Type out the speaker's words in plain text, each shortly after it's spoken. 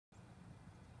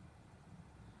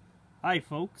Hi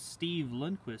folks, Steve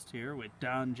Lindquist here with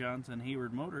Don Johnson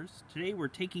Hayward Motors. Today we're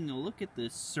taking a look at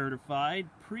this certified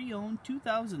pre-owned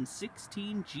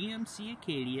 2016 GMC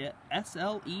Acadia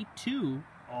SLE-2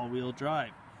 all-wheel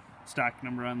drive. Stock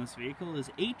number on this vehicle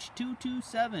is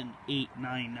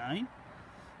H227899.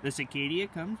 This Acadia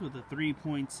comes with a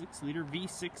 3.6 liter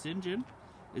V6 engine.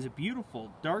 Is a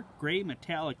beautiful dark gray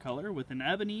metallic color with an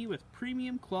ebony with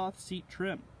premium cloth seat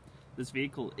trim. This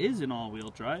vehicle is an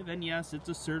all-wheel drive, and yes, it's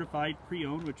a certified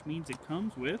pre-owned, which means it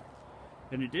comes with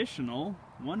an additional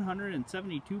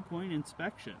 172-point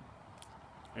inspection.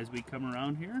 As we come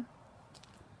around here,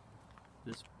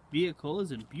 this vehicle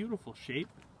is in beautiful shape,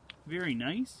 very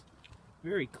nice,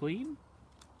 very clean.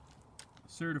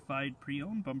 Certified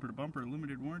pre-owned, bumper-to-bumper,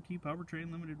 limited warranty,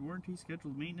 powertrain limited warranty,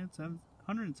 scheduled maintenance,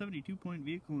 172-point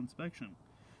vehicle inspection,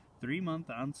 3-month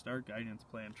OnStar guidance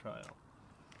plan trial.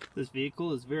 This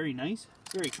vehicle is very nice,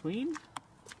 very clean,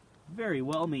 very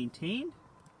well maintained,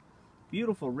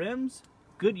 beautiful rims,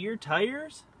 Goodyear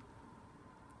tires,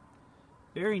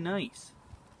 very nice.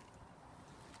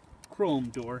 Chrome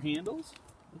door handles.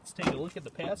 Let's take a look at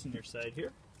the passenger side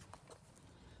here.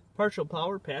 Partial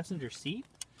power passenger seat.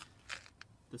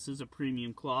 This is a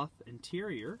premium cloth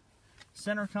interior.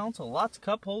 Center console, lots of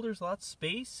cup holders, lots of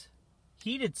space.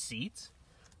 Heated seats,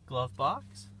 glove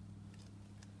box.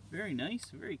 Very nice,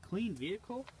 very clean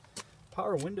vehicle.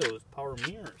 Power windows, power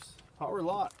mirrors, power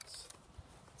locks.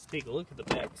 Let's take a look at the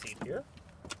back seat here.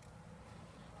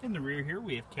 In the rear here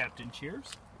we have captain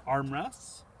chairs,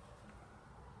 armrests.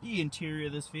 The interior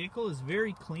of this vehicle is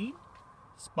very clean,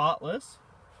 spotless.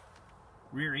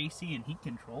 Rear AC and heat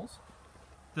controls.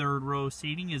 Third row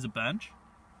seating is a bench.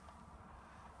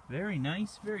 Very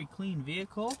nice, very clean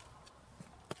vehicle.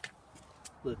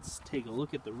 Let's take a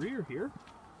look at the rear here.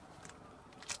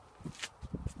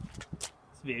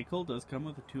 This vehicle does come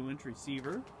with a 2-inch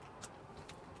receiver.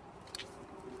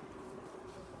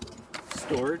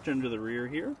 Storage under the rear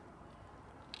here.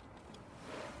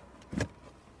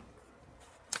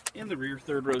 And the rear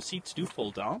third row seats do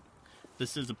fold down.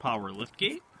 This is a power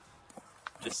liftgate.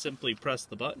 Just simply press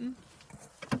the button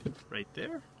right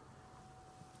there.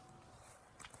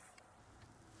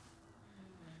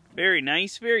 Very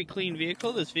nice, very clean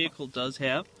vehicle. This vehicle does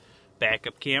have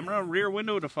backup camera, rear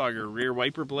window defogger, rear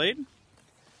wiper blade.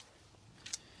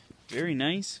 Very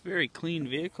nice, very clean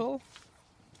vehicle.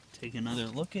 Take another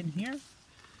look in here.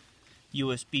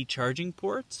 USB charging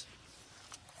ports.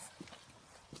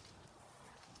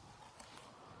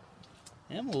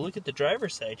 And we'll look at the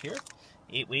driver's side here.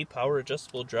 8-way power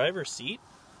adjustable driver's seat.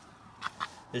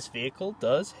 This vehicle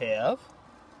does have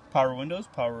power windows,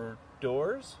 power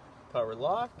doors, power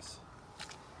locks,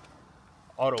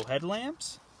 auto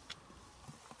headlamps.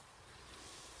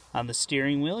 On the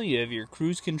steering wheel you have your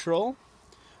cruise control,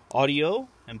 audio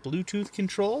and Bluetooth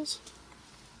controls.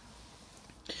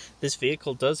 This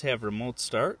vehicle does have remote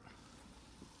start.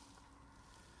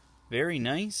 Very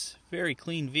nice, very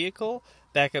clean vehicle.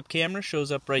 Backup camera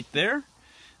shows up right there.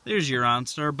 There's your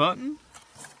OnStar button.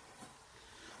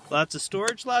 Lots of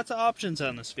storage, lots of options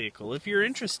on this vehicle. If you're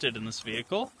interested in this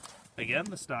vehicle, again,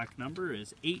 the stock number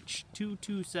is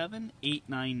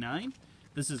H227899.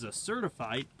 This is a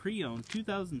certified pre-owned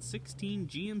 2016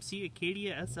 GMC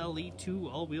Acadia SLE-2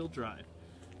 all-wheel drive.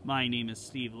 My name is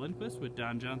Steve Lindquist with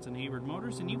Don Johnson Hayward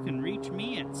Motors, and you can reach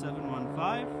me at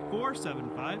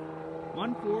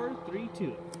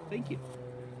 715-475-1432. Thank you.